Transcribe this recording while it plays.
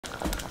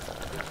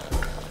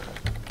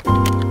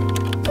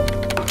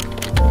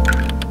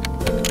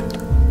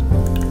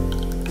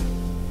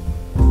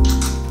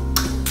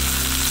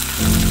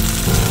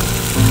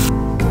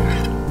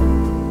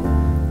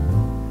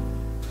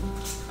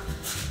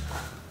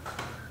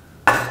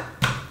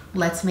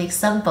let's make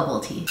some bubble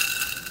tea.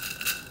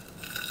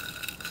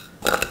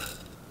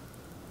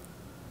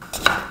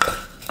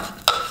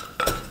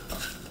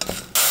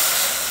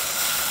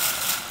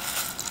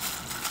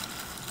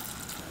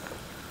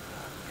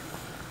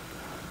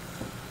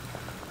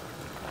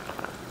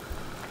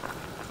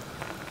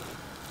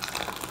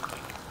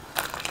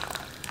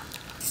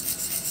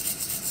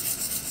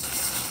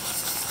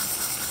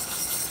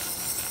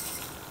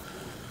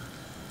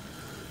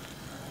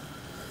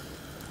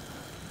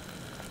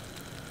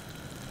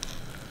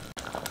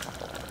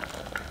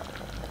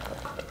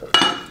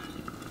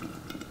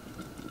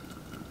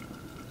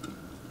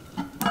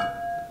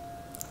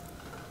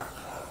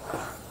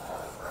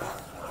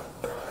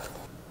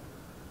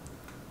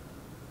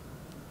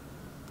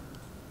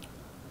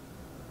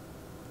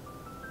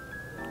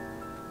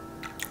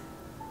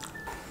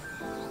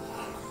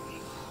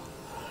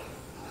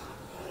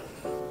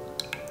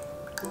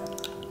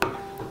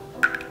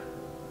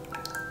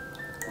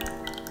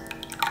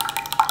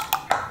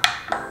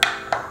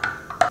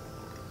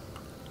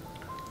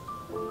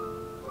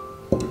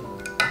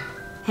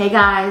 Hey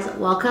guys,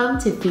 welcome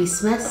to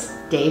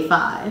Feastmas Day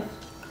 5.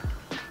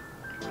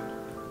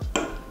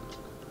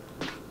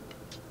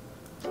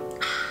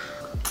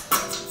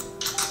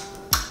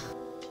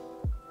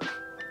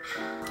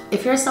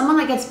 If you're someone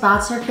that gets bad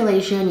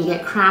circulation, you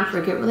get cramped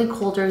or get really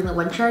cold during the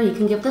winter, you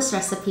can give this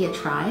recipe a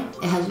try.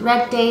 It has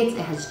red dates,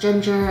 it has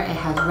ginger, it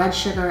has red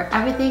sugar,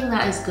 everything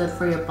that is good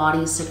for your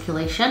body's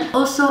circulation.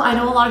 Also, I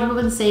know a lot of people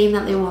have been saying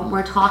that they want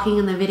more talking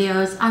in the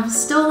videos. I'm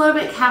still a little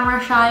bit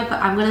camera shy, but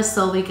I'm gonna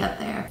slowly get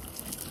there.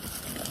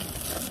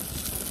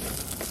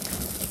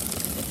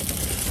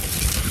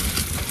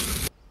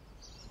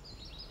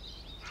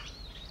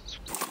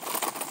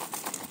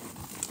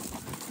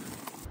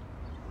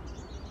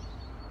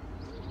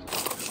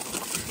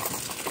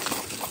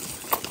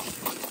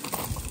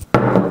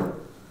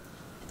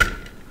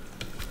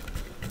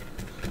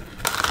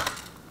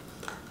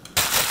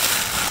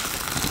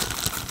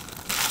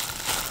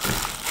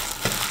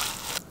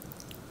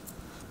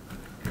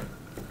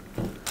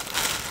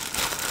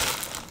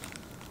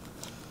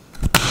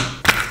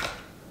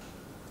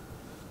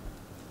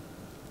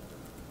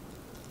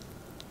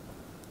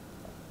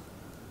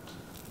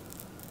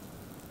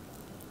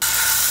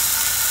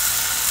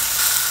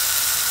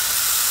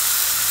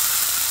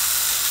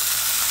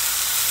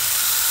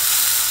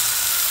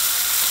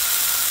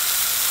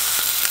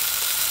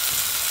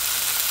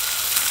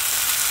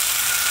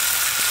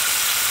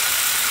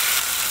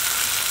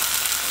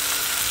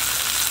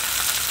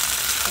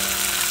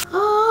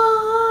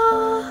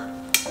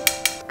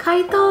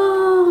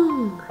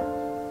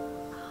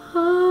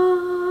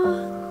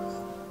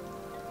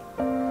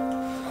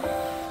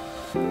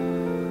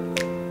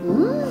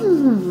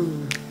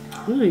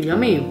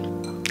 Yummy.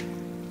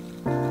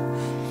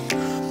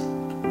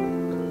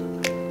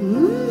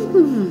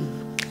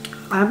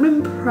 I'm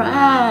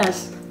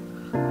impressed.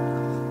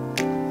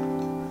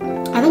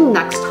 I think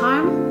next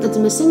time it's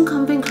missing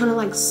something kind of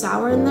like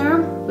sour in there,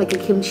 like a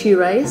kimchi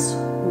rice.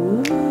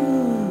 Ooh.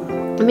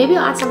 And maybe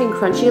I'll add something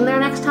crunchy in there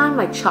next time,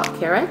 like chopped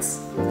carrots.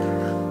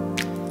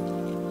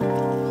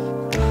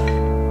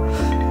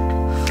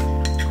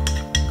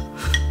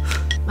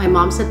 My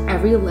mom said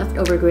every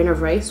leftover grain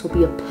of rice will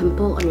be a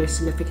pimple on your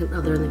significant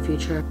other in the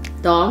future.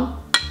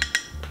 Dom?